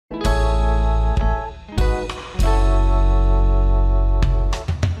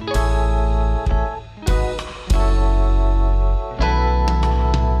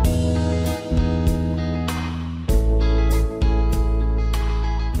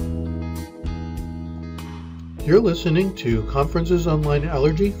You're listening to Conferences Online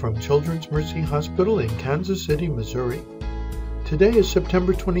Allergy from Children's Mercy Hospital in Kansas City, Missouri. Today is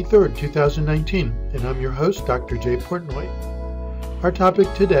September 23rd, 2019, and I'm your host, Dr. J. Portnoy. Our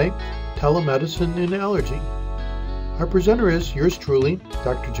topic today, telemedicine and allergy. Our presenter is yours truly,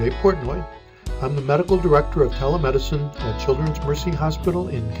 Dr. J. Portnoy. I'm the Medical Director of Telemedicine at Children's Mercy Hospital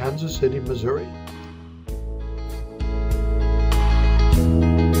in Kansas City, Missouri.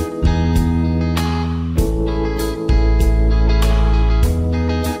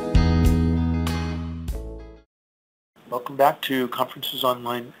 Welcome back to Conferences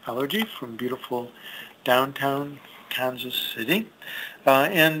Online Allergy from beautiful downtown Kansas City.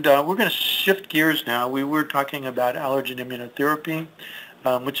 We're going to shift gears now. We were talking about allergen immunotherapy,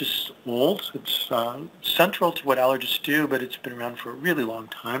 which is old. It's central to what allergists do, but it's been around for a really long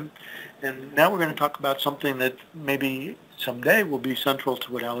time. And now we're going to talk about something that maybe someday will be central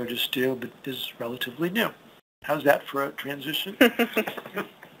to what allergists do, but is relatively new. How's that for a transition?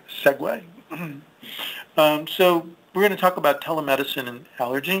 Segue. So we're going to talk about telemedicine and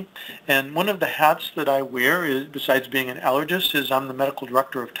allergy. And one of the hats that I wear, is, besides being an allergist, is I'm the medical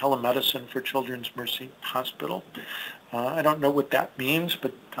director of telemedicine for Children's Mercy Hospital. I don't know what that means,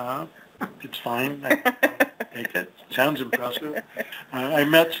 but it's fine. I take it. Sounds impressive. I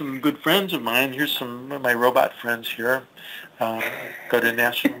met some good friends of mine. Here's some of my robot friends here. Go to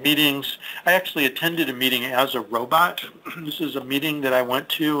national meetings. I actually attended a meeting as a robot. This is a meeting that I went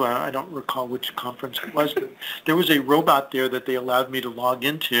to. I don't recall which conference it was, but there was a robot there that they allowed me to log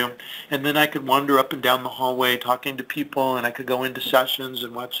into, and then I could wander up and down the hallway talking to people, and I could go into sessions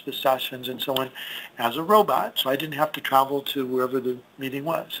and watch the sessions and so on as a robot. So I didn't have to travel to wherever the meeting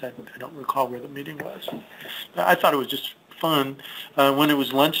was. I don't recall where the meeting was. I thought it was just fun. When it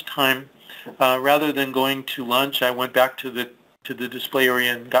was lunchtime, rather than going to lunch, I went back to the display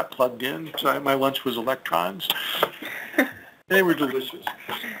area and got plugged in. So my lunch was electrons. They were delicious.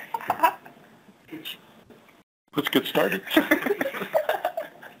 Let's get started.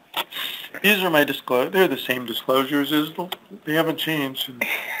 These are my disclosures. They're the same disclosures as they haven't changed in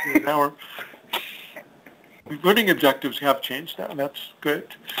an hour. Learning objectives have changed now, and that's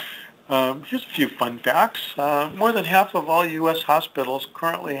good. Here's a few fun facts. More than half of all U.S. hospitals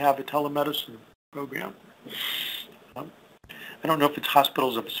currently have a telemedicine program. I don't know if it's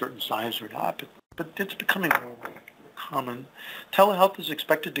hospitals of a certain size or not, but it's becoming more common. Telehealth is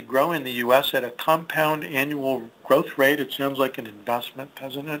expected to grow in the U.S. at a compound annual growth rate, it sounds like an investment,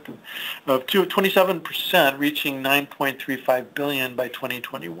 doesn't it, of 27%, reaching $9.35 billion by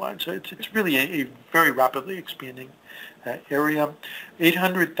 2021. So it's really a very rapidly expanding area.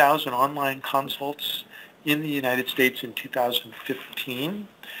 800,000 online consults in the United States in 2015.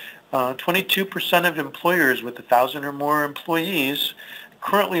 22% of employers with 1,000 or more employees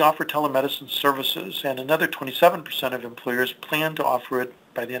currently offer telemedicine services, and another 27% of employers plan to offer it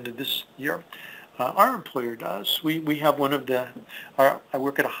by the end of this year. Our employer does. We have one of I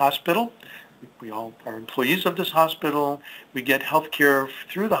work at a hospital. We all are employees of this hospital. We get health care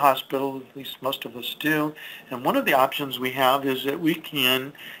through the hospital, at least most of us do. And one of the options we have is that we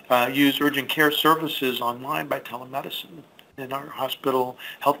can use urgent care services online by telemedicine. And our hospital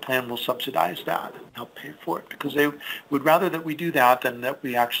health plan will subsidize that and help pay for it, because they would rather that we do that than that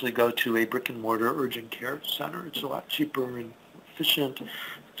we actually go to a brick and mortar urgent care center. It's a lot cheaper and efficient.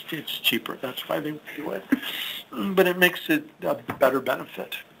 It's cheaper, that's why they do it. But it makes it a better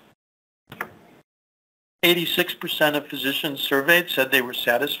benefit. 86% of physicians surveyed said they were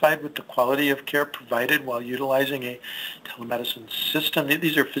satisfied with the quality of care provided while utilizing a telemedicine system.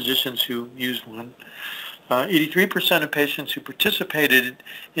 These are physicians who used one. 83% of patients who participated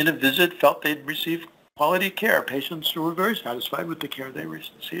in a visit felt they'd received quality care. Patients were very satisfied with the care they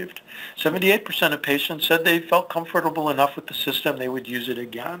received. 78% of patients said they felt comfortable enough with the system they would use it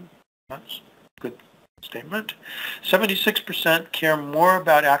again. That's a good statement. 76% care more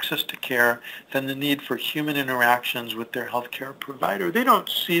about access to care than the need for human interactions with their healthcare provider. They don't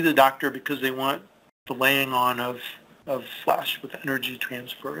see the doctor because they want the laying on of flesh with energy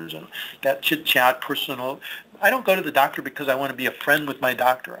transfers and that chit-chat personal. I don't go to the doctor because I want to be a friend with my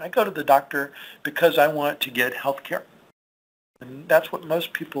doctor. I go to the doctor because I want to get health care. And that's what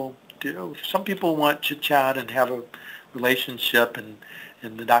most people do. Some people want chit-chat and have a relationship and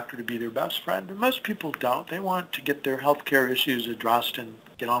the doctor to be their best friend. And most people don't. They want to get their health care issues addressed and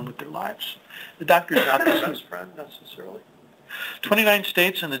get on with their lives. The doctor's not their best friend necessarily. 29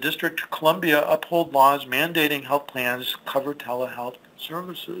 states and the District of Columbia uphold laws mandating health plans cover telehealth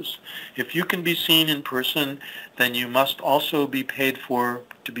services. If you can be seen in person, then you must also be paid for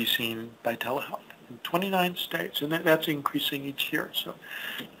to be seen by telehealth. In 29 states, and that's increasing each year. So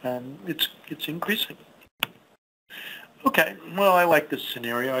it's increasing. Okay, well, I like this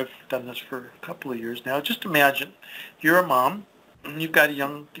scenario. I've done this for a couple of years now. Just imagine you're a mom, and you've got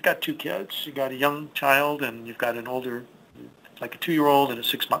two kids. You've got a young child, and you've got an older, like a 2-year-old and a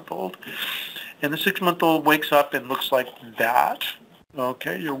 6-month-old. And the 6-month-old wakes up and looks like that.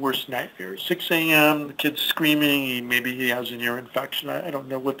 Okay, your worst nightmare. 6 a.m., the kid's screaming. Maybe he has an ear infection. I don't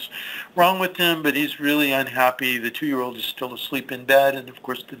know what's wrong with him, but he's really unhappy. The 2-year-old is still asleep in bed, and of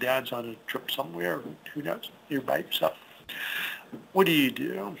course the dad's on a trip somewhere. Who knows? You're by yourself. What do you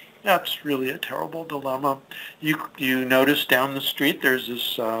do? That's really a terrible dilemma. You notice down the street there's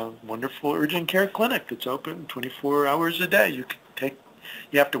this wonderful urgent care clinic that's open 24 hours a day.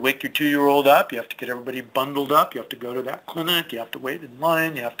 You have to wake your 2-year-old up. You have to get everybody bundled up. You have to go to that clinic. You have to wait in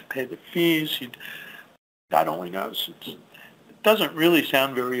line. You have to pay the fees. God only knows. It doesn't really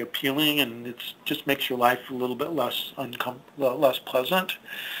sound very appealing, and it just makes your life a little bit less pleasant.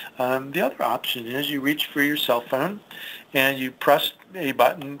 The other option is you reach for your cell phone and you press a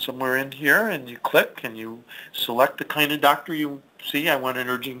button somewhere in here and you click and you select the kind of doctor you see. I want an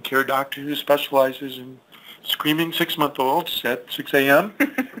urgent care doctor who specializes in screaming 6-month-olds at 6 a.m.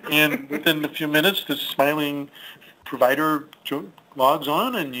 And within a few minutes, the smiling provider logs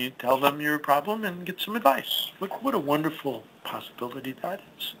on and you tell them your problem and get some advice. Look, what a wonderful possibility that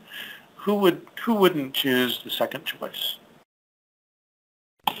is. Who wouldn't choose the second choice?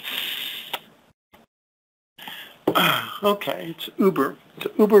 Okay, it's Uber. It's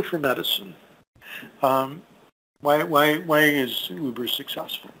Uber for medicine. Why is Uber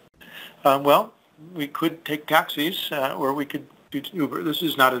successful? Well, we could take taxis, or we could do Uber. This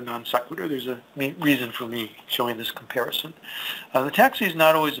is not a non sequitur. There's a reason for me showing this comparison. The taxi is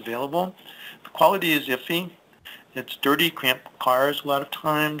not always available. The quality is iffy. It's dirty, cramped cars a lot of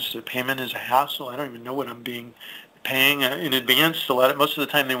times. The payment is a hassle. I don't even know what I'm paying in advance. Most of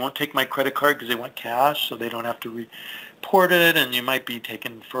the time they won't take my credit card because they want cash, so they don't have to report it, and you might be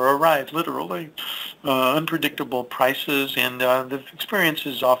taken for a ride, literally. Unpredictable prices, and the experience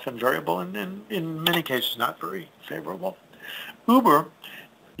is often variable and in many cases not very favorable. Uber,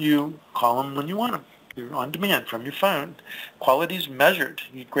 you call them when you want them. You're on demand from your phone. Quality is measured.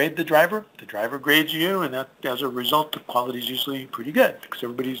 You grade the driver grades you, and that, as a result, the quality is usually pretty good because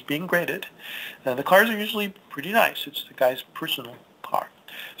everybody's being graded. The cars are usually pretty nice. It's the guy's personal car.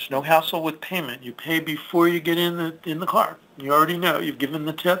 There's no hassle with payment. You pay before you get in the car. You already know. You've given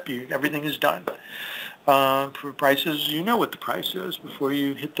the tip. Everything is done. For prices, you know what the price is before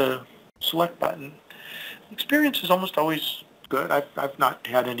you hit the select button. The experience is almost always good. I've not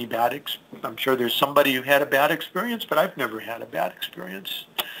had any I'm sure there's somebody who had a bad experience, but I've never had a bad experience.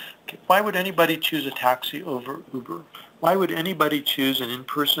 Okay. Why would anybody choose a taxi over Uber? Why would anybody choose an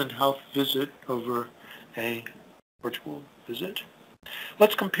in-person health visit over a virtual visit?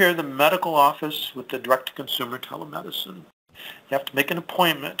 Let's compare the medical office with the direct-to-consumer telemedicine. You have to make an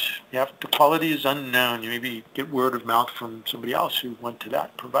appointment. The quality is unknown. You maybe get word of mouth from somebody else who went to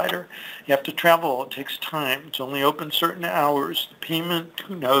that provider. You have to travel. It takes time. It's only open certain hours. The payment,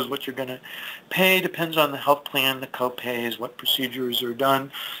 who knows what you're going to pay, depends on the health plan, the co-pays, what procedures are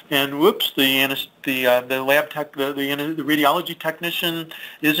done. And whoops, the radiology technician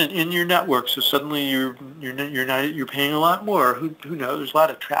isn't in your network, so suddenly you're paying a lot more. Who knows? There's a lot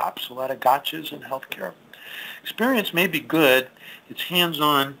of traps, a lot of gotchas in healthcare. Experience may be good, it's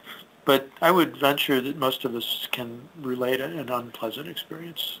hands-on, but I would venture that most of us can relate an unpleasant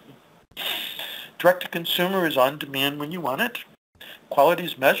experience. Direct-to-consumer is on demand when you want it. Quality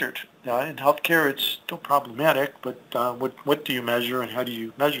is measured. In healthcare, it's still problematic, but what do you measure and how do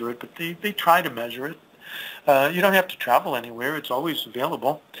you measure it? But they try to measure it. You don't have to travel anywhere. It's always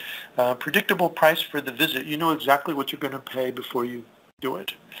available. Predictable price for the visit. You know exactly what you're going to pay before you do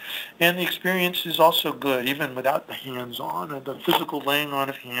it. And the experience is also good, even without the hands-on. The physical laying on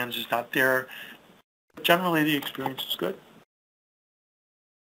of hands is not there. But generally, the experience is good.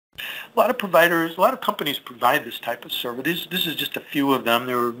 A lot of companies provide this type of service. This is just a few of them.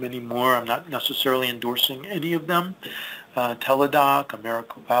 There are many more. I'm not necessarily endorsing any of them. Teledoc,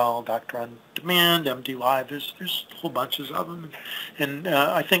 AmericaWell, Doctor on Demand, MD Live. There's whole bunches of them. And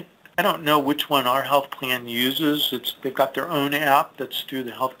I don't know which one our health plan uses. They've got their own app that's through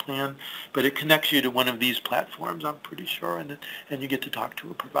the health plan, but it connects you to one of these platforms, I'm pretty sure, and you get to talk to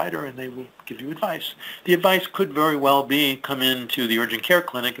a provider and they will give you advice. The advice could very well be come into the urgent care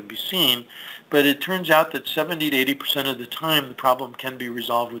clinic and be seen, but it turns out that 70 to 80% of the time the problem can be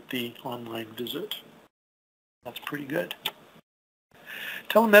resolved with the online visit. That's pretty good.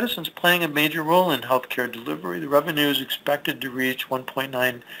 Telemedicine is playing a major role in healthcare delivery. The revenue is expected to reach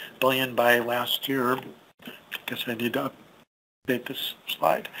 $1.9 billion by last year. I guess I need to Date this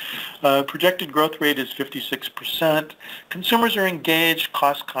slide. Projected growth rate is 56%. Consumers are engaged,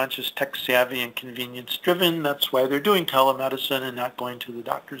 cost-conscious, tech-savvy, and convenience-driven. That's why they're doing telemedicine and not going to the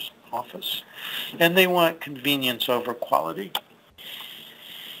doctor's office. And they want convenience over quality.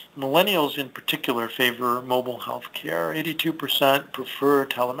 Millennials in particular favor mobile health care. 82% prefer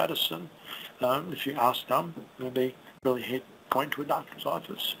telemedicine. If you ask them, they really hate going to a doctor's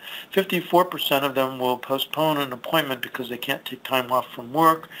office. 54% of them will postpone an appointment because they can't take time off from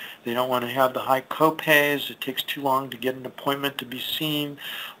work. They don't want to have the high co-pays. It takes too long to get an appointment to be seen.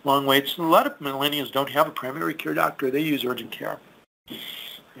 Long waits. A lot of millennials don't have a primary care doctor. They use urgent care,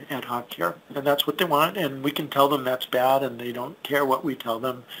 ad hoc care, and that's what they want. And we can tell them that's bad, and they don't care what we tell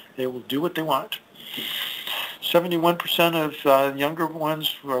them. They will do what they want. 71% of younger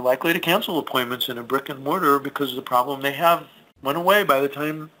ones are likely to cancel appointments in a brick and mortar because the problem they have went away by the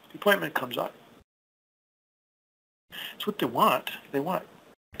time the appointment comes up. It's what they want. They want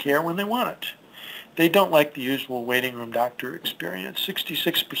care when they want it. They don't like the usual waiting room doctor experience.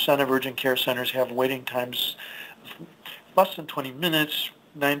 66% of urgent care centers have waiting times of less than 20 minutes.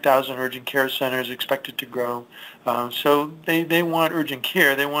 9,000 urgent care centers expected to grow. So they want urgent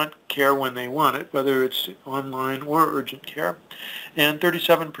care. They want care when they want it, whether it's online or urgent care. And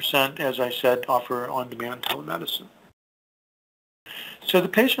 37%, as I said, offer on-demand telemedicine. So the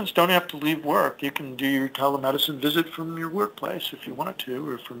patients don't have to leave work. You can do your telemedicine visit from your workplace if you want to,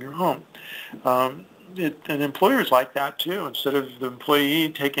 or from your home. And employers like that too. Instead of the employee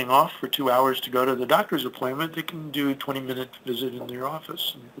taking off for 2 hours to go to the doctor's appointment, they can do a 20-minute visit in their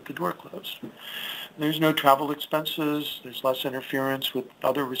office with the door closed. There's no travel expenses. There's less interference with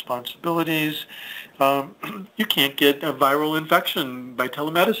other responsibilities. You can't get a viral infection by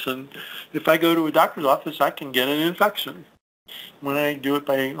telemedicine. If I go to a doctor's office, I can get an infection. When I do it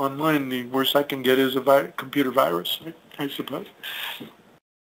by online, the worst I can get is a computer virus, I suppose.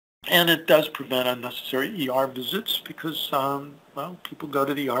 And it does prevent unnecessary ER visits because, well, people go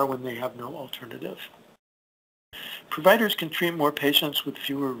to the ER when they have no alternative. Providers can treat more patients with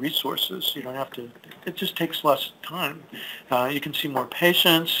fewer resources. You don't have to, it just takes less time. You can see more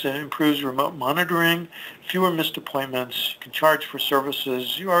patients. It improves remote monitoring, fewer missed appointments. You can charge for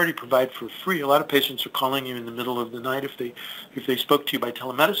services you already provide for free. A lot of patients are calling you in the middle of the night. If they spoke to you by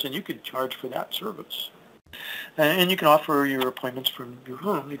telemedicine, you could charge for that service. And you can offer your appointments from your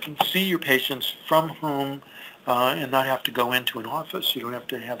home. You can see your patients from home and not have to go into an office. You don't have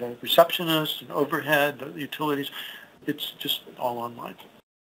to have a receptionist, an overhead, the utilities. It's just all online.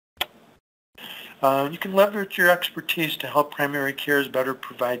 You can leverage your expertise to help primary cares better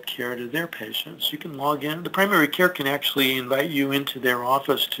provide care to their patients. You can log in. The primary care can actually invite you into their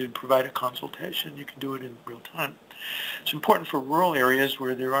office to provide a consultation. You can do it in real time. It's important for rural areas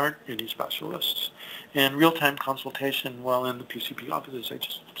where there aren't any specialists. And real-time consultation while in the PCP office, as I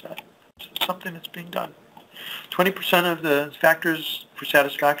just said, it's something that's being done. 20% of the factors for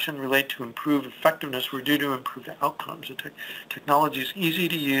satisfaction relate to improved effectiveness were due to improved outcomes. The technology is easy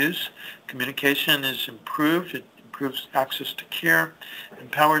to use. Communication is improved. It improves access to care,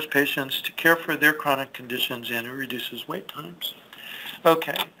 empowers patients to care for their chronic conditions, and it reduces wait times.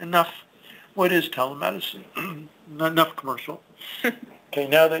 Okay, enough. What is telemedicine? Not enough commercial. Okay,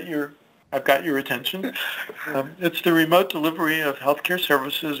 now that I've got your attention. It's the remote delivery of healthcare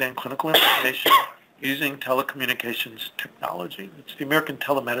services and clinical information using telecommunications technology. It's the American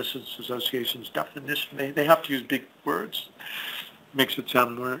Telemedicine Association's definition. They have to use big words. Makes it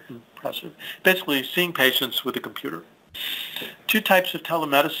sound more impressive. Basically, seeing patients with a computer. Two types of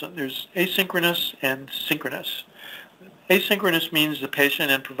telemedicine. There's asynchronous and synchronous. Asynchronous means the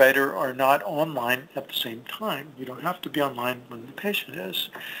patient and provider are not online at the same time. You don't have to be online when the patient is.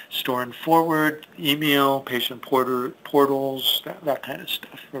 Store and forward, email, patient portals, that kind of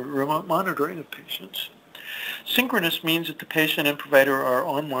stuff, or remote monitoring of patients. Synchronous means that the patient and provider are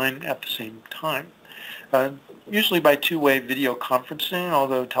online at the same time, usually by two-way video conferencing,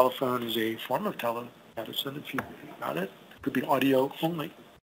 although telephone is a form of telemedicine if you think about it. It could be audio only.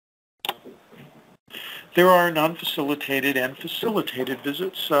 There are non-facilitated and facilitated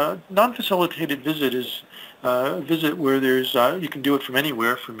visits. Non-facilitated visit is a visit where you can do it from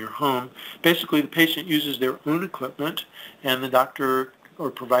anywhere, from your home. Basically, the patient uses their own equipment, and the doctor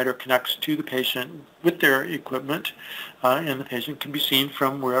or provider connects to the patient with their equipment, and the patient can be seen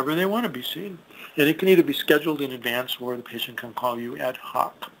from wherever they want to be seen. And it can either be scheduled in advance or the patient can call you ad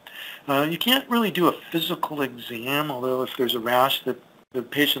hoc. You can't really do a physical exam, although if there's a rash that The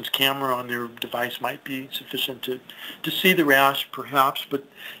patient's camera on their device might be sufficient to see the rash, perhaps, but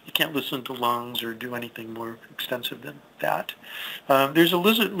you can't listen to lungs or do anything more extensive than that. There's a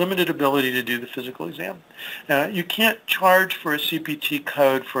limited ability to do the physical exam. You can't charge for a CPT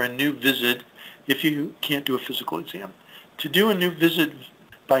code for a new visit if you can't do a physical exam. To do a new visit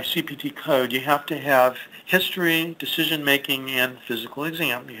by CPT code, you have to have history, decision-making, and physical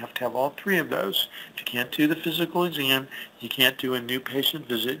exam. You have to have all three of those. If you can't do the physical exam, you can't do a new patient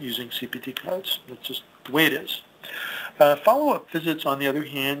visit using CPT codes. That's just the way it is. Follow-up visits, on the other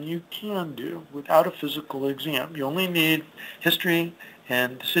hand, you can do without a physical exam. You only need history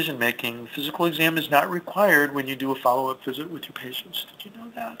and decision-making. Physical exam is not required when you do a follow-up visit with your patients. Did you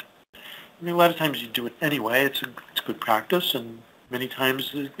know that? I mean, a lot of times you do it anyway. It's good practice, and many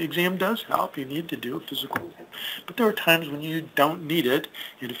times the exam does help. You need to do a physical exam. But there are times when you don't need it,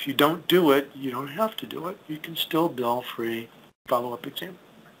 and if you don't do it, you don't have to do it. You can still bill for a follow-up exam.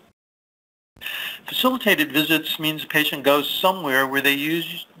 Facilitated visits means the patient goes somewhere where they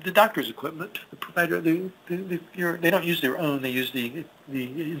use the doctor's equipment. The provider, they don't use their own, they use the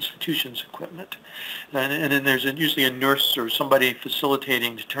institution's equipment. And then there's usually a nurse or somebody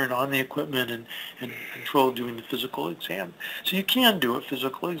facilitating to turn on the equipment and control doing the physical exam. So you can do a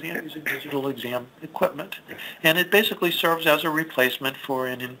physical exam using digital exam equipment. And it basically serves as a replacement for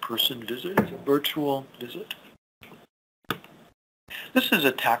an in-person visit. It's a virtual visit. This is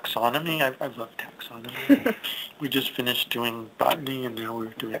a taxonomy. I love taxonomy. We just finished doing botany, and now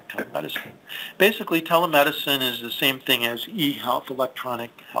we're doing telemedicine. Basically, telemedicine is the same thing as e-health,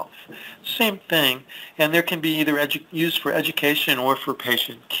 electronic health. Same thing, and there can be either used for education or for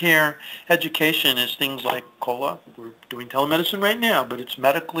patient care. Education is things like COLA. We're doing telemedicine right now, but it's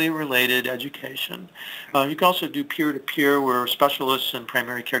medically related education. You can also do peer-to-peer, where specialists and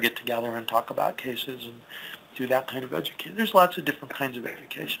primary care get together and talk about cases and do that kind of education. There's lots of different kinds of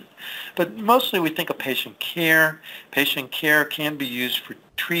education. But mostly we think of patient care. Patient care can be used for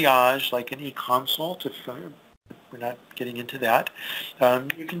triage, like an e-consult, if we're not getting into that.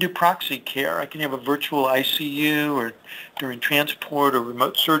 You can do proxy care. I can have a virtual ICU or during transport or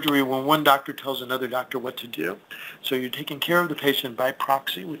remote surgery when one doctor tells another doctor what to do. So you're taking care of the patient by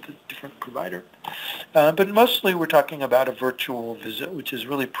proxy with a different provider. But mostly we're talking about a virtual visit, which is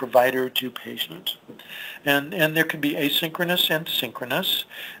really provider to patient. And there can be asynchronous and synchronous.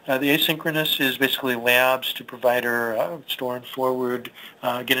 The asynchronous is basically labs to provider store and forward,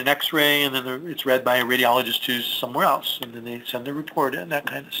 get an x-ray, and then it's read by a radiologist who's somewhere else, and then they send the report in, that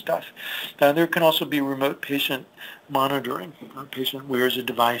kind of stuff. There can also be remote patient monitoring. A patient wears a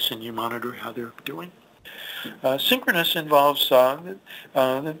device and you monitor how they're doing. Synchronous involves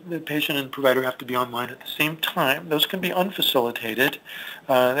the patient and provider have to be online at the same time. Those can be unfacilitated.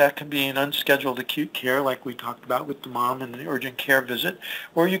 That can be an unscheduled acute care, like we talked about with the mom and the urgent care visit,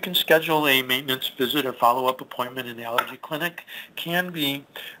 or you can schedule a maintenance visit or follow-up appointment in the allergy clinic. Can be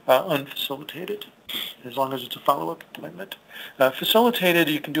unfacilitated, as long as it's a follow-up appointment. Facilitated,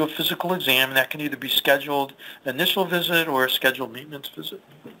 you can do a physical exam, and that can either be scheduled initial visit or a scheduled maintenance visit.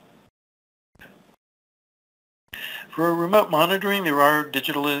 For remote monitoring, there are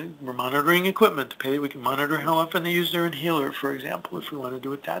digital monitoring equipment to pay. We can monitor how often they use their inhaler, for example, if we want to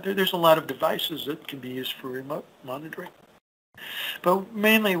do it that. There's a lot of devices that can be used for remote monitoring. But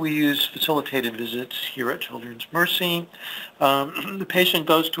mainly we use facilitated visits here at Children's Mercy. The patient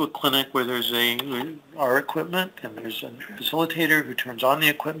goes to a clinic where there's our equipment, and there's a facilitator who turns on the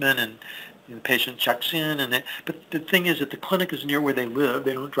equipment, and the patient checks in. But the thing is that the clinic is near where they live.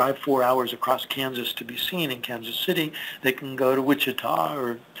 They don't drive 4 hours across Kansas to be seen in Kansas City. They can go to Wichita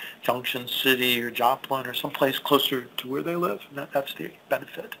or Junction City or Joplin or someplace closer to where they live. And that's the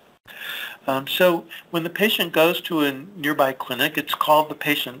benefit. So when the patient goes to a nearby clinic, it's called the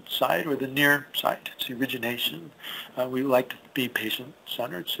patient site or the near site. It's the origination. We like to be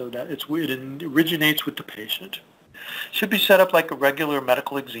patient-centered, so that it originates with the patient. Should be set up like a regular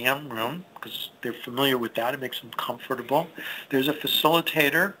medical exam room because they're familiar with that. It makes them comfortable. There's a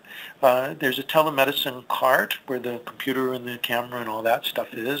facilitator. There's a telemedicine cart where the computer and the camera and all that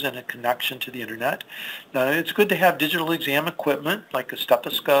stuff is, and a connection to the internet. It's good to have digital exam equipment like a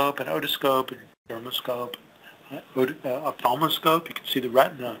stethoscope, an otoscope, a dermoscope, ophthalmoscope. You can see the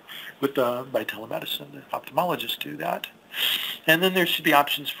retina by telemedicine. The ophthalmologists do that. And then there should be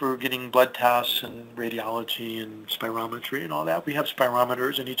options for getting blood tests and radiology and spirometry and all that. We have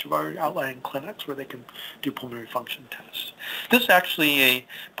spirometers in each of our outlying clinics where they can do pulmonary function tests. This is actually a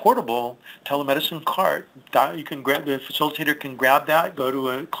portable telemedicine cart. You can grab, the facilitator can grab that, go to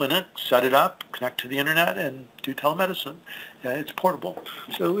a clinic, set it up, connect to the internet, and do telemedicine. It's portable.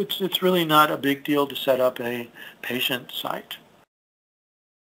 So it's really not a big deal to set up a patient site.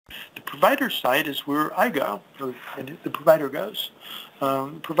 The provider site is where I go, or the provider goes.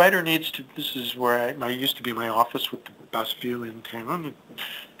 The provider needs to, this is where I used to be my office with the best view in town.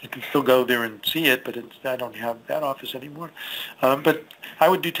 You can still go there and see it, but I don't have that office anymore. But I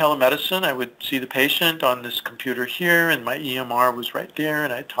would do telemedicine. I would see the patient on this computer here, and my EMR was right there,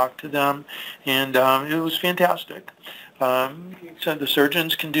 and I'd talk to them, and it was fantastic. So the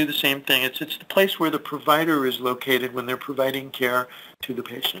surgeons can do the same thing. It's the place where the provider is located when they're providing care to the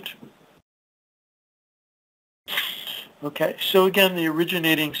patient. Okay, so again, the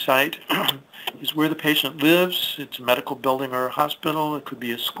originating site is where the patient lives. It's a medical building or a hospital. It could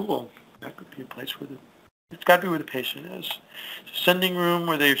be a school. That could be a place where it's got to be where the patient is. It's a sending room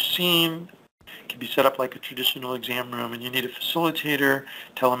where they're seen. It can be set up like a traditional exam room, and you need a facilitator,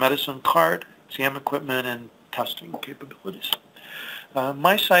 telemedicine cart, exam equipment, and testing capabilities.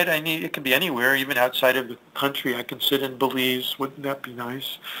 My site, it can be anywhere, even outside of the country. I can sit in Belize. Wouldn't that be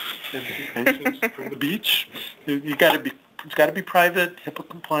nice? And see patients from the beach. It's got to be private, HIPAA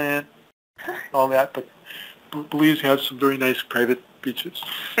compliant, all that. But Belize has some very nice private beaches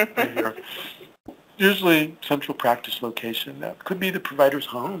right here. Usually central practice location. That could be the provider's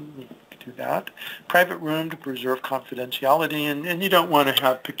home. You could do that. Private room to preserve confidentiality, and you don't want to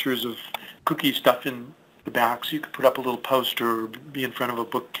have pictures of cookie stuff in the back, so you could put up a little poster or be in front of a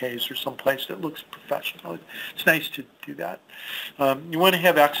bookcase or someplace that looks professional. It's nice to do that. You want to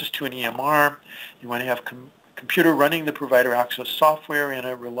have access to an EMR. You want to have computer running the provider access software and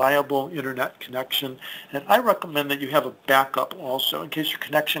a reliable internet connection. And I recommend that you have a backup also in case your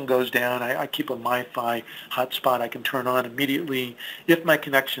connection goes down. I keep a MiFi hotspot I can turn on immediately. If my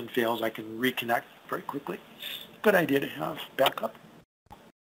connection fails, I can reconnect very quickly. Good idea to have backup.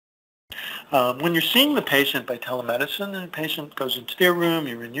 When you're seeing the patient by telemedicine, the patient goes into their room,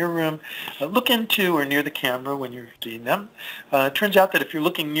 you're in your room, look into or near the camera when you're seeing them. It turns out that if you're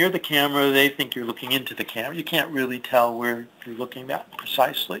looking near the camera, they think you're looking into the camera. You can't really tell where you're looking that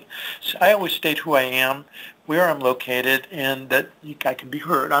precisely. So I always state who I am, where I'm located, and that I can be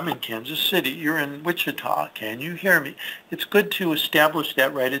heard. I'm in Kansas City. You're in Wichita. Can you hear me? It's good to establish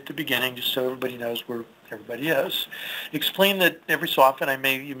that right at the beginning just so everybody knows where everybody is. Explain that every so often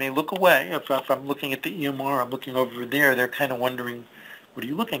you may look away. If I'm looking at the EMR, I'm looking over there, they're kind of wondering, what are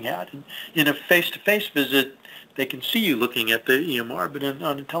you looking at? And in a face-to-face visit, they can see you looking at the EMR, but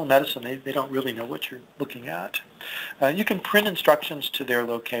on telemedicine, they don't really know what you're looking at. You can print instructions to their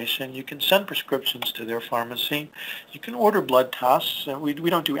location. You can send prescriptions to their pharmacy. You can order blood tests. We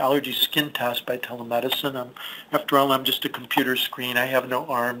don't do allergy skin tests by telemedicine. After all, I'm just a computer screen. I have no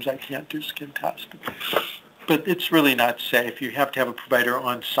arms. I can't do skin tests. But it's really not safe. You have to have a provider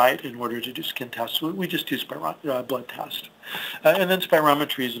on site in order to do skin tests. We just do blood tests. And then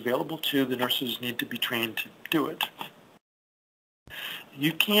spirometry is available too. The nurses need to be trained to do it.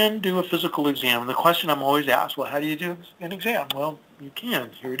 You can do a physical exam. The question I'm always asked, well, how do you do an exam? Well, you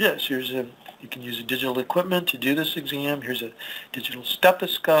can. Here it is. You can use a digital equipment to do this exam. Here's a digital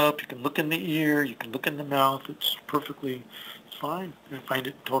stethoscope. You can look in the ear. You can look in the mouth. It's perfectly fine. I find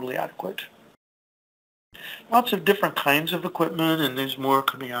it totally adequate. Lots of different kinds of equipment, and there's more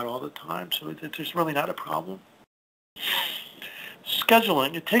coming out all the time, so it's really not a problem.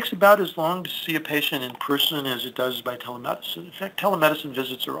 Scheduling. It takes about as long to see a patient in person as it does by telemedicine. In fact, telemedicine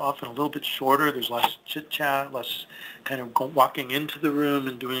visits are often a little bit shorter. There's less chit-chat, less kind of walking into the room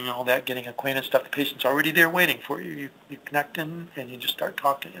and doing all that, getting acquainted stuff. The patient's already there waiting for you. You connect in and you just start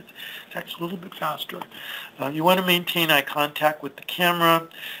talking. It's actually a little bit faster. You want to maintain eye contact with the camera.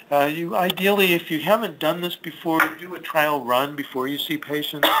 Ideally, if you haven't done this before, do a trial run before you see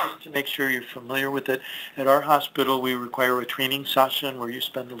patients just to make sure you're familiar with it. At our hospital, we require a training session where you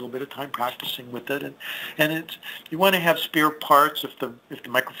spend a little bit of time practicing with it. And you want to have spare parts if the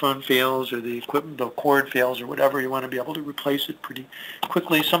microphone fails or the cord fails or whatever. You want to be able to replace it pretty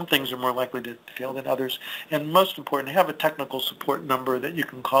quickly. Some things are more likely to fail than others. And most important, have a technical support number that you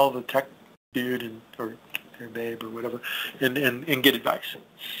can call the tech dude or babe or whatever and get advice.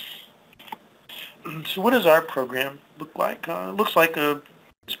 So what does our program look like? It looks like a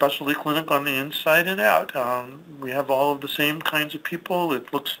specialty clinic on the inside and out. We have all of the same kinds of people.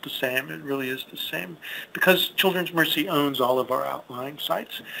 It looks the same. It really is the same because Children's Mercy owns all of our outlying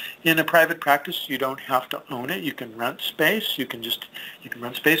sites. In a private practice, you don't have to own it. You can rent space. You can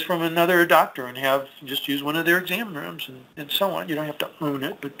rent space from another doctor and just use one of their exam rooms and so on. You don't have to own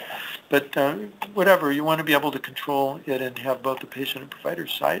it, but whatever. You want to be able to control it and have both the patient and provider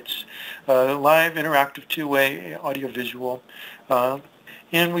sites. Live, interactive, two-way, audio-visual.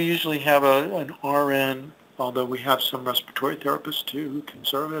 And we usually have an RN, although we have some respiratory therapists too who can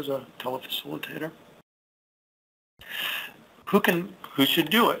serve as a telefacilitator. Who can who should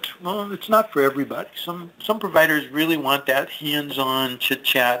do it? Well, it's not for everybody. Some providers really want that hands-on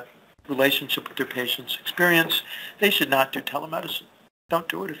chit-chat relationship with their patients experience. They should not do telemedicine. Don't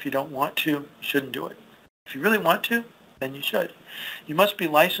do it if you don't want to. You shouldn't do it. If you really want to, then you should. You must be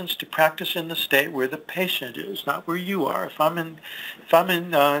licensed to practice in the state where the patient is, not where you are. If I'm in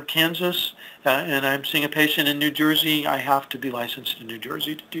Kansas and I'm seeing a patient in New Jersey, I have to be licensed in New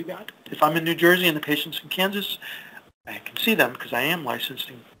Jersey to do that. If I'm in New Jersey and the patient's in Kansas, I can see them because I am licensed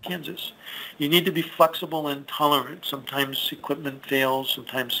in Kansas. You need to be flexible and tolerant. Sometimes equipment fails.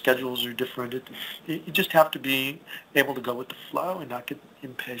 Sometimes schedules are different. You just have to be able to go with the flow and not get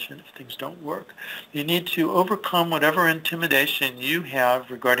impatient if things don't work. You need to overcome whatever intimidation you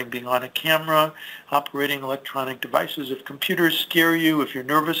have regarding being on a camera, operating electronic devices. If computers scare you, if you're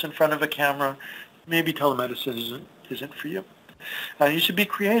nervous in front of a camera, maybe telemedicine isn't for you. You should be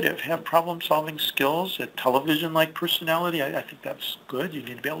creative, have problem-solving skills, a television-like personality. I think that's good. You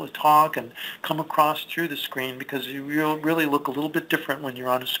need to be able to talk and come across through the screen because you really look a little bit different when you're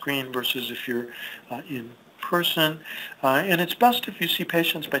on a screen versus if you're in person. And it's best if you see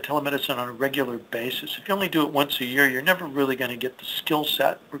patients by telemedicine on a regular basis. If you only do it once a year, you're never really going to get the skill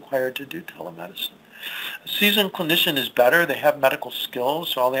set required to do telemedicine. A seasoned clinician is better. They have medical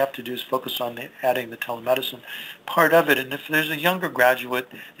skills, so all they have to do is focus on adding the telemedicine part of it. And if there's a younger graduate,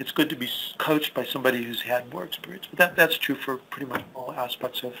 it's good to be coached by somebody who's had more experience. But that's true for pretty much all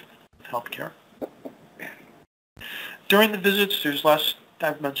aspects of healthcare. During the visits, there's less,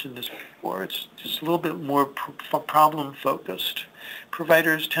 I've mentioned this before, it's just a little bit more problem-focused.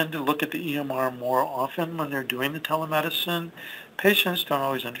 Providers tend to look at the EMR more often when they're doing the telemedicine. Patients don't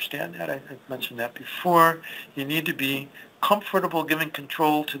always understand that. I've mentioned that before. You need to be comfortable giving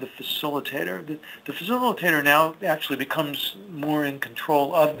control to the facilitator. The facilitator now actually becomes more in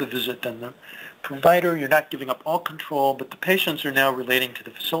control of the visit than the provider. You're not giving up all control, but the patients are now relating to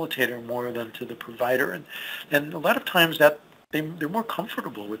the facilitator more than to the provider. And a lot of times that they're more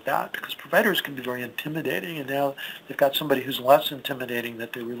comfortable with that because providers can be very intimidating, and now they've got somebody who's less intimidating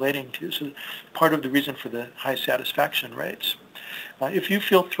that they're relating to. So part of the reason for the high satisfaction rates. If you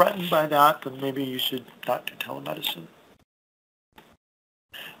feel threatened by that, then maybe you should not do telemedicine.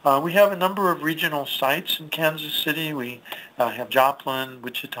 We have a number of regional sites in Kansas City. We have Joplin,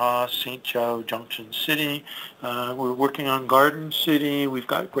 Wichita, St. Joe, Junction City. We're working on Garden City. We've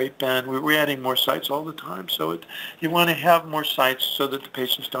got Great Bend. We're adding more sites all the time. So you want to have more sites so that the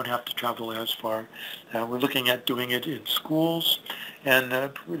patients don't have to travel as far. We're looking at doing it in schools. And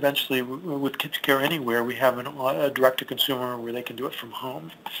eventually, with Kids Care Anywhere, we have a direct-to-consumer where they can do it from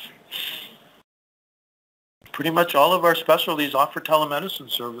home. Pretty much all of our specialties offer telemedicine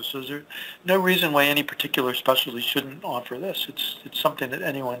services. There's no reason why any particular specialty shouldn't offer this. It's something that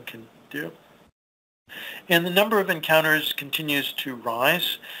anyone can do. And the number of encounters continues to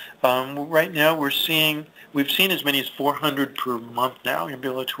rise. Right now we've seen as many as 400 per month now,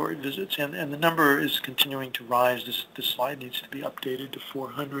 ambulatory visits, and the number is continuing to rise. This slide needs to be updated to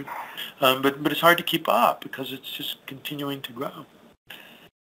 400. But it's hard to keep up because it's just continuing to grow.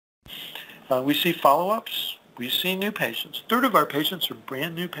 We see follow-ups. We see new patients. A third of our patients are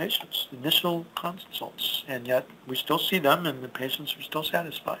brand new patients, initial consults, and yet we still see them and the patients are still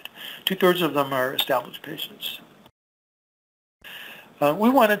satisfied. 2/3 of them are established patients. We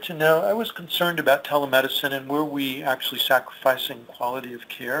wanted to know, I was concerned about telemedicine and were we actually sacrificing quality of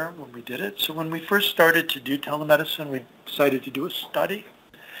care when we did it. So when we first started to do telemedicine, we decided to do a study.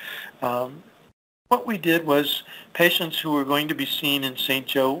 What we did was patients who were going to be seen in St.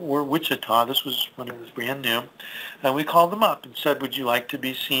 Joe or Wichita, this was when it was brand new, and we called them up and said, would you like to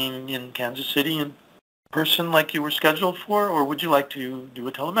be seen in Kansas City in person like you were scheduled for, or would you like to do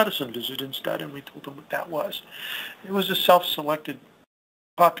a telemedicine visit instead? And we told them what that was. It was a self-selected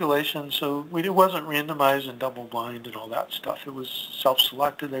population, so it wasn't randomized and double-blind and all that stuff. It was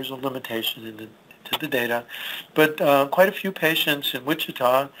self-selected. There's a limitation in the data, but quite a few patients in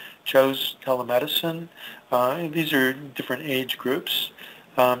Wichita chose telemedicine. These are different age groups.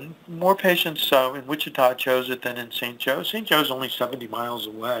 More patients in Wichita chose it than in St. Joe. St. Joe is only 70 miles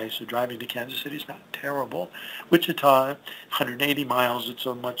away, so driving to Kansas City is not terrible. Wichita, 180 miles, it's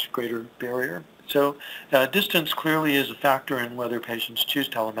a much greater barrier. So distance clearly is a factor in whether patients choose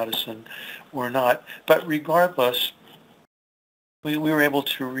telemedicine or not. But regardless, we were able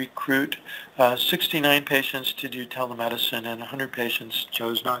to recruit 69 patients to do telemedicine, and 100 patients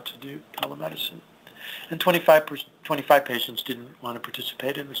chose not to do telemedicine. And 25 patients didn't want to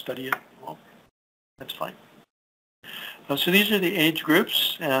participate in the study at all. That's fine. So these are the age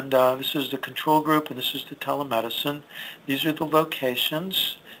groups, and this is the control group, and this is the telemedicine. These are the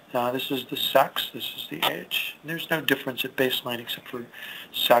locations. This is the sex. This is the age. And there's no difference at baseline except for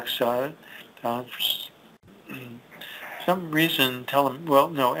sex. For some reason, well,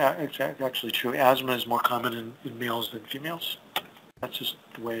 no, it's actually true. Asthma is more common in males than females. That's just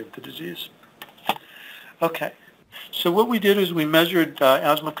the way of the disease. Okay. So what we did is we measured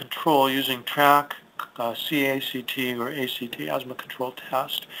asthma control using TRAC, CACT, or ACT, asthma control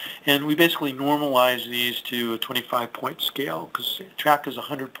test. And we basically normalized these to a 25-point scale because TRAC is a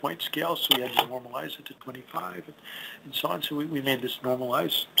 100-point scale, so we had to normalize it to 25 and so on. So we made this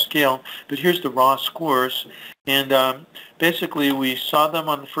normalized scale. But here's the raw scores. And basically we saw them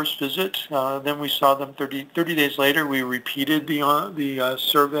on the first visit. Then we saw them 30 days later. We repeated the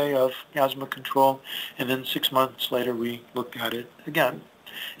survey of asthma control. And then 6 months later we looked at it again.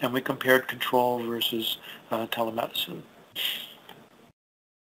 And we compared control versus telemedicine.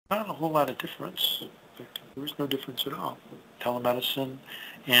 Not a whole lot of difference. There was no difference at all. Telemedicine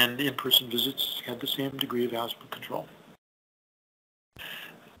and in-person visits had the same degree of asthma control.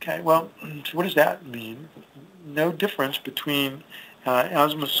 Okay, well, so what does that mean? No difference between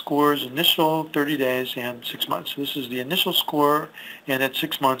asthma scores initial 30 days and 6 months. So this is the initial score, and at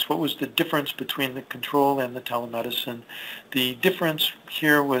 6 months, what was the difference between the control and the telemedicine? The difference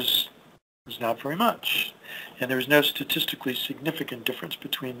here was not very much, and there was no statistically significant difference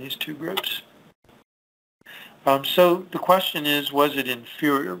between these two groups. So the question is, was it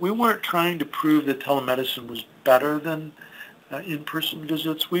inferior? We weren't trying to prove that telemedicine was better than in-person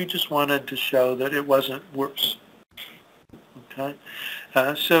visits. We just wanted to show that it wasn't worse. Okay.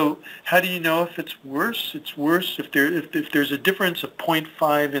 So how do you know if it's worse? It's worse if there's a difference of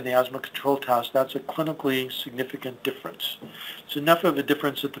 0.5 in the asthma control test. That's a clinically significant difference. It's enough of a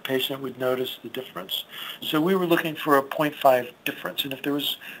difference that the patient would notice the difference. So we were looking for a 0.5 difference, and if there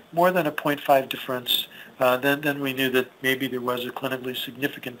was more than a 0.5 difference, then we knew that maybe there was a clinically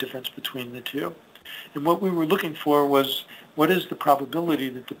significant difference between the two. And what we were looking for was, what is the probability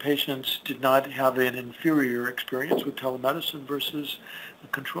that the patients did not have an inferior experience with telemedicine versus the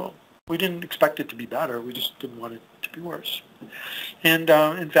control? We didn't expect it to be better. We just didn't want it to be worse. And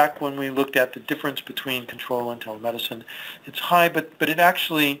in fact, when we looked at the difference between control and telemedicine, it's high, but it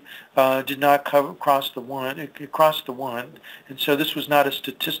actually did not cross the 1. It crossed the 1, and so this was not a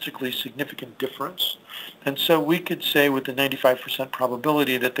statistically significant difference. And so we could say with a 95%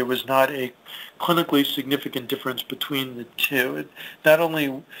 probability that there was not a clinically significant difference between the two. Not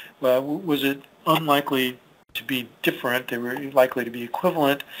only was it unlikely to be different, they were likely to be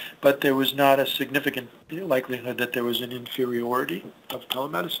equivalent, but there was not a significant likelihood that there was an inferiority of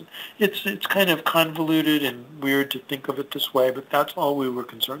telemedicine. It's kind of convoluted and weird to think of it this way, but that's all we were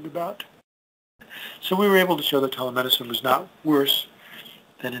concerned about. So we were able to show that telemedicine was not worse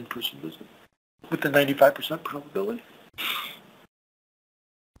than in-person visit with the 95% probability.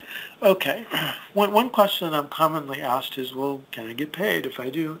 Okay, one question I'm commonly asked is, well, can I get paid if I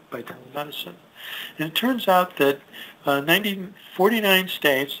do by telemedicine? And it turns out that 49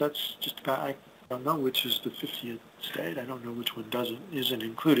 states, that's just about, I don't know which is the 50th state, I don't know which one isn't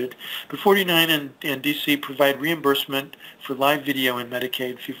included, but 49 and DC provide reimbursement for live video and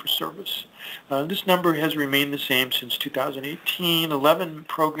Medicaid fee-for-service. This number has remained the same since 2018. 11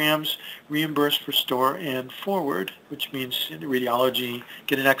 programs reimburse for store and forward, which means in radiology,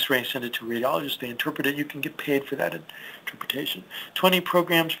 get an x-ray, send it to a radiologist, they interpret it, you can get paid for that interpretation. 20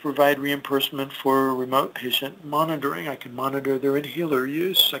 programs provide reimbursement for remote patient monitoring. I can monitor their inhaler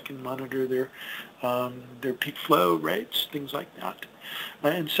use, I can monitor their peak flow rates, things like that.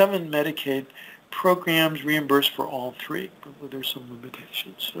 And 7 Medicaid programs reimburse for all 3, but there's some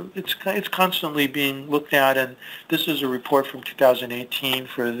limitations. So it's constantly being looked at, and this is a report from 2018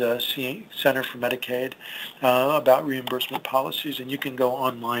 for the Center for Medicaid about reimbursement policies, and you can go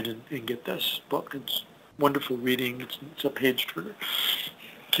online and get this book. It's wonderful reading. It's a page turner.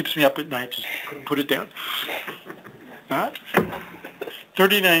 Keeps me up at night, just couldn't put it down.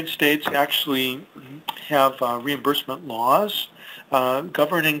 39 states actually have reimbursement laws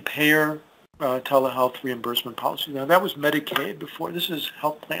governing payer telehealth reimbursement policy. Now that was Medicaid before. This is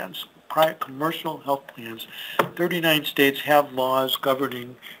health plans, private commercial health plans. 39 states have laws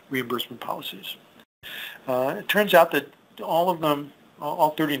governing reimbursement policies. It turns out that all of them,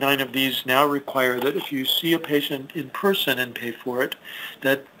 all 39 of these now require that if you see a patient in person and pay for it,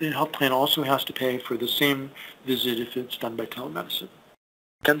 that the health plan also has to pay for the same visit if it's done by telemedicine.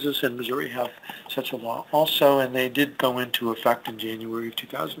 Kansas and Missouri have such a law also, and they did go into effect in January of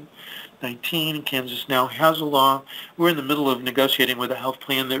 2019. Kansas now has a law. We're in the middle of negotiating with a health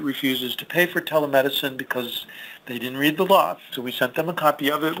plan that refuses to pay for telemedicine because they didn't read the law. So we sent them a copy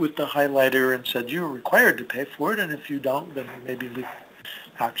of it with the highlighter and said, you're required to pay for it, and if you don't, then maybe leave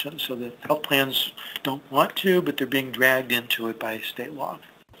action. So the health plans don't want to, but they're being dragged into it by state law.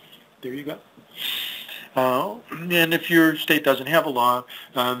 There you go. And if your state doesn't have a law,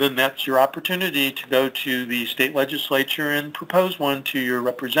 then that's your opportunity to go to the state legislature and propose one to your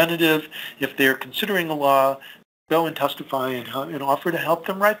representative. If they're considering a law, go and testify and offer to help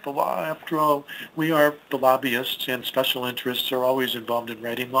them write the law. After all, we are the lobbyists, and special interests are always involved in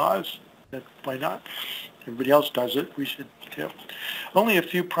writing laws. Why not? Everybody else does it. We should too. Only a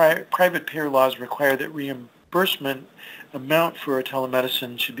few private payer laws require that reimbursement amount for a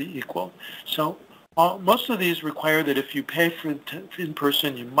telemedicine should be equal. So most of these require that if you pay for in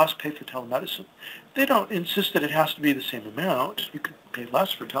person, you must pay for telemedicine. They don't insist that it has to be the same amount. You could pay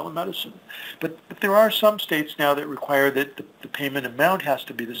less for telemedicine. But there are some states now that require that the payment amount has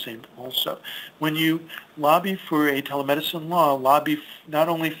to be the same also. When you lobby for a telemedicine law, lobby not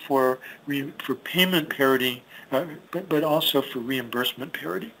only for payment parity, but also for reimbursement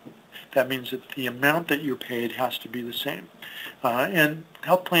parity. That means that the amount that you're paid has to be the same. And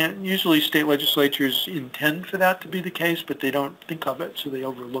health plan, usually state legislatures intend for that to be the case, but they don't think of it, so they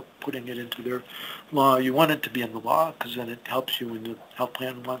overlook putting it into their law. You want it to be in the law because then it helps you when the health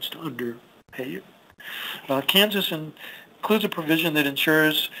plan wants to underpay you. Kansas includes a provision that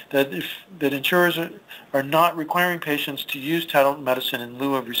ensures that insurers are not requiring patients to use telemedicine in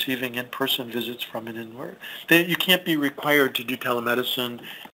lieu of receiving in-person visits from an inward. You can't be required to do telemedicine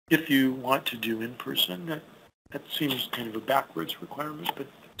if you want to do in-person. That seems kind of a backwards requirement, but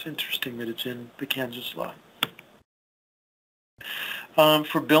it's interesting that it's in the Kansas law.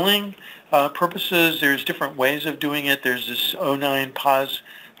 For billing purposes, there's different ways of doing it. There's this 09 PAS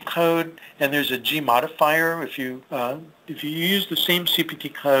code, and there's a G modifier. If you use the same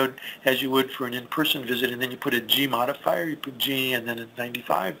CPT code as you would for an in-person visit, and then you put a G modifier, you put G and then a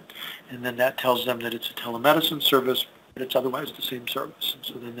 95, and then that tells them that it's a telemedicine service, but it's otherwise the same service, and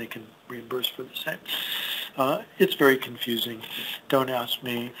so then they can reimburse for the same. It's very confusing. Don't ask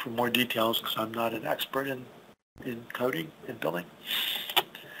me for more details because I'm not an expert in coding and billing.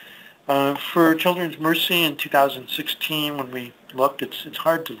 For Children's Mercy in 2016, when we looked, it's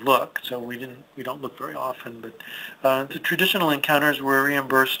hard to look, so we don't look very often, but the traditional encounters were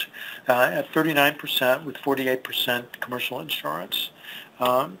reimbursed at 39% with 48% commercial insurance.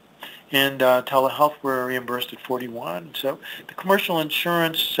 And telehealth were reimbursed at 41. So the commercial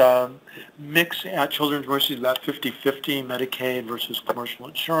insurance mix at Children's Mercy is about 50-50, Medicaid versus commercial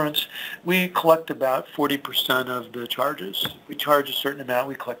insurance. We collect about 40% of the charges. We charge a certain amount,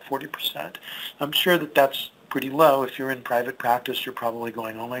 we collect 40%. I'm sure that that's pretty low. If you're in private practice, you're probably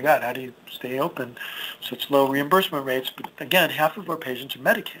going, oh my God, how do you stay open? Such low reimbursement rates. But again, half of our patients are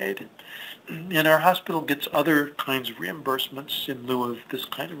Medicaid. And our hospital gets other kinds of reimbursements in lieu of this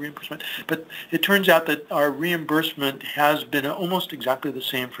kind of reimbursement. But it turns out that our reimbursement has been almost exactly the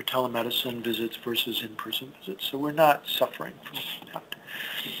same for telemedicine visits versus in-person visits. So we're not suffering from that.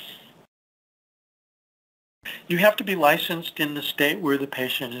 You have to be licensed in the state where the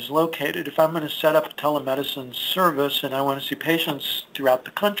patient is located. If I'm going to set up a telemedicine service and I want to see patients throughout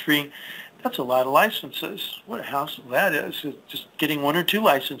the country, that's a lot of licenses. What a hassle that is. Just getting 1 or 2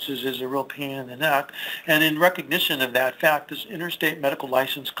 licenses is a real pain in the neck. And in recognition of that fact, this Interstate Medical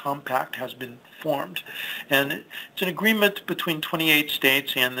License Compact has been formed. And it's an agreement between 28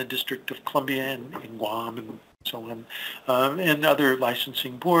 states and the District of Columbia and Guam and so on, and other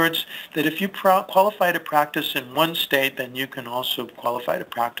licensing boards, that if you qualify to practice in one state, then you can also qualify to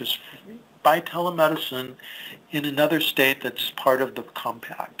practice by telemedicine in another state that's part of the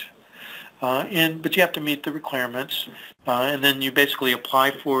compact. But you have to meet the requirements, and then you basically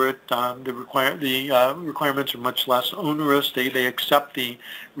apply for it. The requirements are much less onerous. They accept the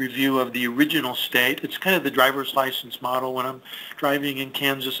review of the original state. It's kind of the driver's license model. When I'm driving in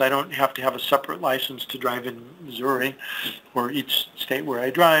Kansas, I don't have to have a separate license to drive in Missouri or each state where I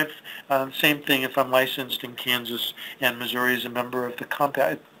drive. Same thing if I'm licensed in Kansas and Missouri is a member of the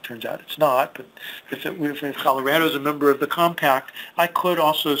compact. Turns out it's not, but if Colorado is a member of the compact, I could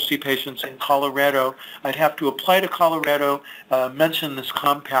also see patients in Colorado. I'd have to apply to Colorado, mention this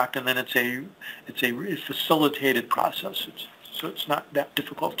compact, and then it's a facilitated process. So it's not that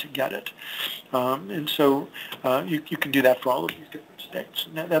difficult to get it. And so you can do that for all of these different states.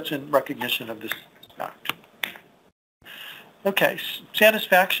 And that's in recognition of this fact. Okay,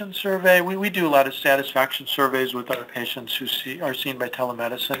 satisfaction survey. We do a lot of satisfaction surveys with our patients who are seen by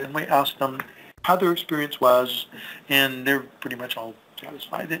telemedicine, and we ask them how their experience was, and they're pretty much all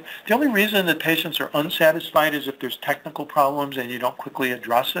satisfied. The only reason that patients are unsatisfied is if there's technical problems and you don't quickly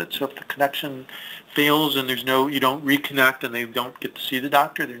address it. So if the connection fails and you don't reconnect and they don't get to see the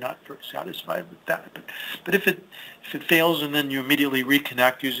doctor, they're not very satisfied with that. But if it fails and then you immediately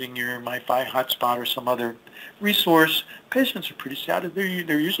reconnect using your MiFi hotspot or some other resource, patients are pretty satisfied.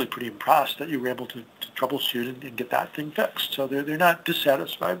 They're usually pretty impressed that you were able to troubleshoot and get that thing fixed. So they're not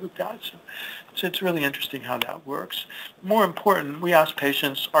dissatisfied with that. So it's really interesting how that works. More important, we ask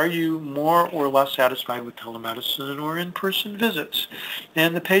patients, are you more or less satisfied with telemedicine or in-person visits?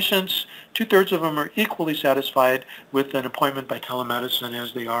 And the patients, 2/3 of them are equally satisfied with an appointment by telemedicine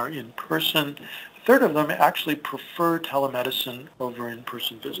as they are in person. A third of them actually prefer telemedicine over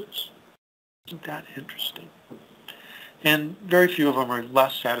in-person visits. Isn't that interesting? And very few of them are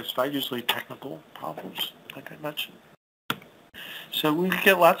less satisfied, usually technical problems, like I mentioned. So we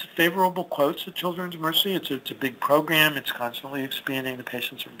get lots of favorable quotes at Children's Mercy. It's a big program. It's constantly expanding. The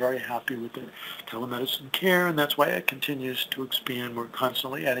patients are very happy with the telemedicine care, and that's why it continues to expand. We're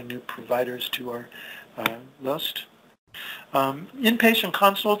constantly adding new providers to our list. Inpatient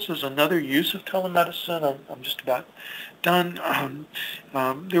consults is another use of telemedicine. I'm just about done.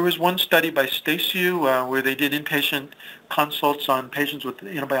 There was one study by STACU where they did inpatient consults on patients with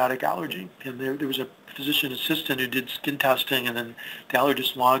antibiotic allergy, and there was a physician assistant who did skin testing, and then the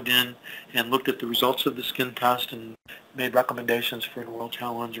allergist logged in and looked at the results of the skin test and made recommendations for an oral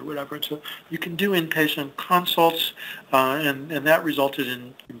challenge or whatever. And so you can do inpatient consults, and that resulted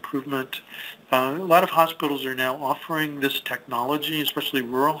in improvement. A lot of hospitals are now offering this technology, especially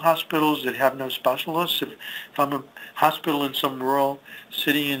rural hospitals that have no specialists. If I'm a hospital in some rural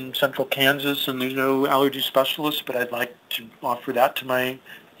city in central Kansas and there's no allergy specialist, but I'd like to offer that to my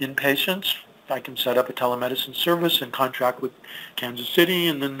inpatients, I can set up a telemedicine service and contract with Kansas City,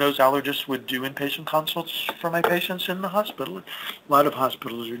 and then those allergists would do inpatient consults for my patients in the hospital. A lot of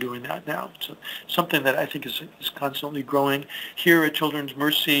hospitals are doing that now. So something that I think is constantly growing. Here at Children's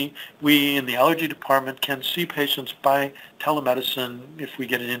Mercy, we in the allergy department can see patients by telemedicine if we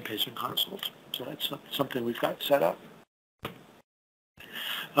get an inpatient consult. So that's something we've got set up.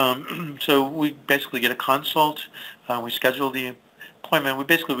 So we basically get a consult. We schedule the appointment.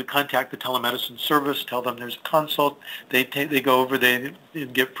 We contact the telemedicine service, tell them there's a consult. They go over, they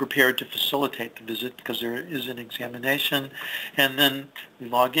get prepared to facilitate the visit because there is an examination, and then we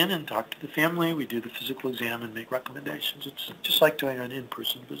log in and talk to the family. We do the physical exam and make recommendations. It's just like doing an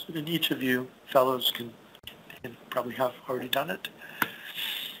in-person visit, and each of you fellows can probably have already done it.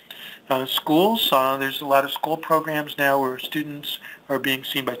 Schools, there's a lot of school programs now where students are being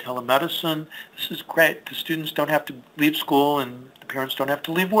seen by telemedicine. This is great. The students don't have to leave school and the parents don't have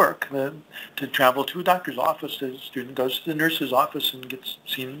to leave work to travel to a doctor's office. The student goes to the nurse's office and gets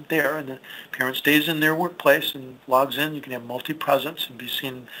seen there, and the parent stays in their workplace and logs in. You can have multi-presence and be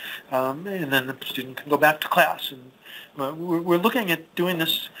seen, and then the student can go back to class. And we're looking at doing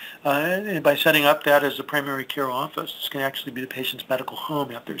this by setting up that as a primary care office. This can actually be the patient's medical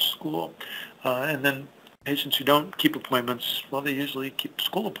home at their school. And then patients who don't keep appointments, well, they usually keep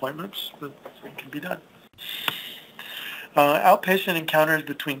school appointments, but it can be done. Outpatient encounters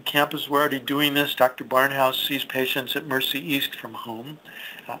between campus, we're already doing this. Dr. Barnhouse sees patients at Mercy East from home.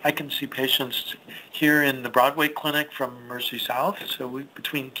 I can see patients here in the Broadway clinic from Mercy South. So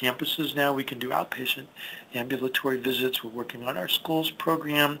between campuses now we can do outpatient ambulatory visits. We're working on our schools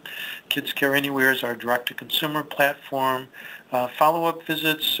program. Kids Care Anywhere is our direct-to-consumer platform. Follow-up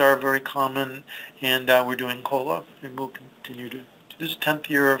visits are very common, and we're doing COLA, and we'll continue to. This is 10th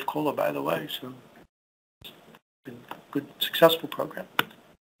year of COLA, by the way, so it's been a good, successful program.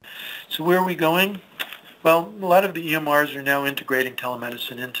 So where are we going? Well, a lot of the EMRs are now integrating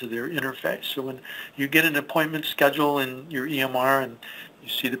telemedicine into their interface. So when you get an appointment schedule in your EMR and you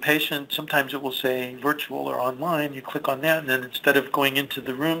see the patient, sometimes it will say virtual or online. You click on that, and then instead of going into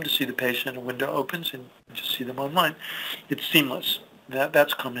the room to see the patient, a window opens and you just see them online. It's seamless.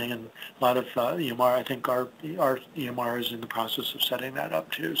 That's coming, and a lot of EMR, I think our EMR is in the process of setting that up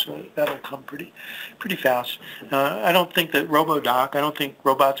too, so that'll come pretty fast. I don't think that RoboDoc, I don't think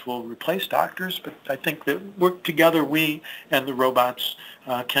robots will replace doctors, but I think that work together, we and the robots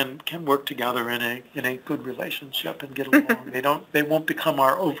can work together in a good relationship and get along. They won't become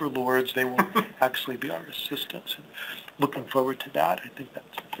our overlords. They will actually be our assistants. And looking forward to that. I think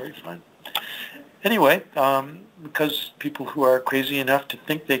that's very fun. Anyway, because people who are crazy enough to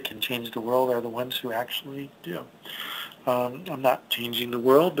think they can change the world are the ones who actually do. I'm not changing the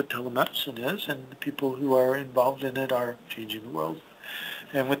world, but telemedicine is, and the people who are involved in it are changing the world.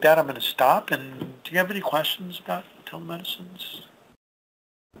 And with that, I'm going to stop. And do you have any questions about telemedicine?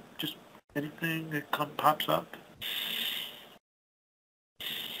 Just anything that pops up?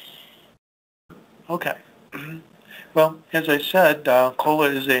 Okay. Well, as I said, COLA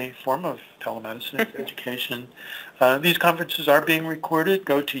is a form of telemedicine education. These conferences are being recorded.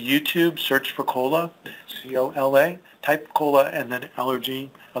 Go to YouTube, search for COLA, C-O-L-A, type COLA and then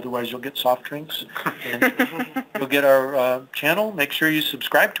allergy. Otherwise, you'll get soft drinks. And you'll get our channel. Make sure you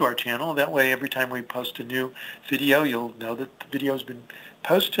subscribe to our channel. That way, every time we post a new video, you'll know that the video has been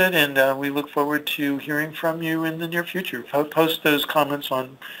posted, and we look forward to hearing from you in the near future. Post those comments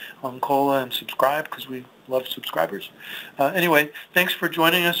on COLA and subscribe, because we love subscribers. Anyway, thanks for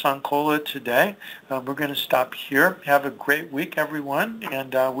joining us on COLA today. We're going to stop here. Have a great week, everyone,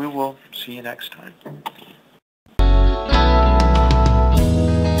 and we will see you next time.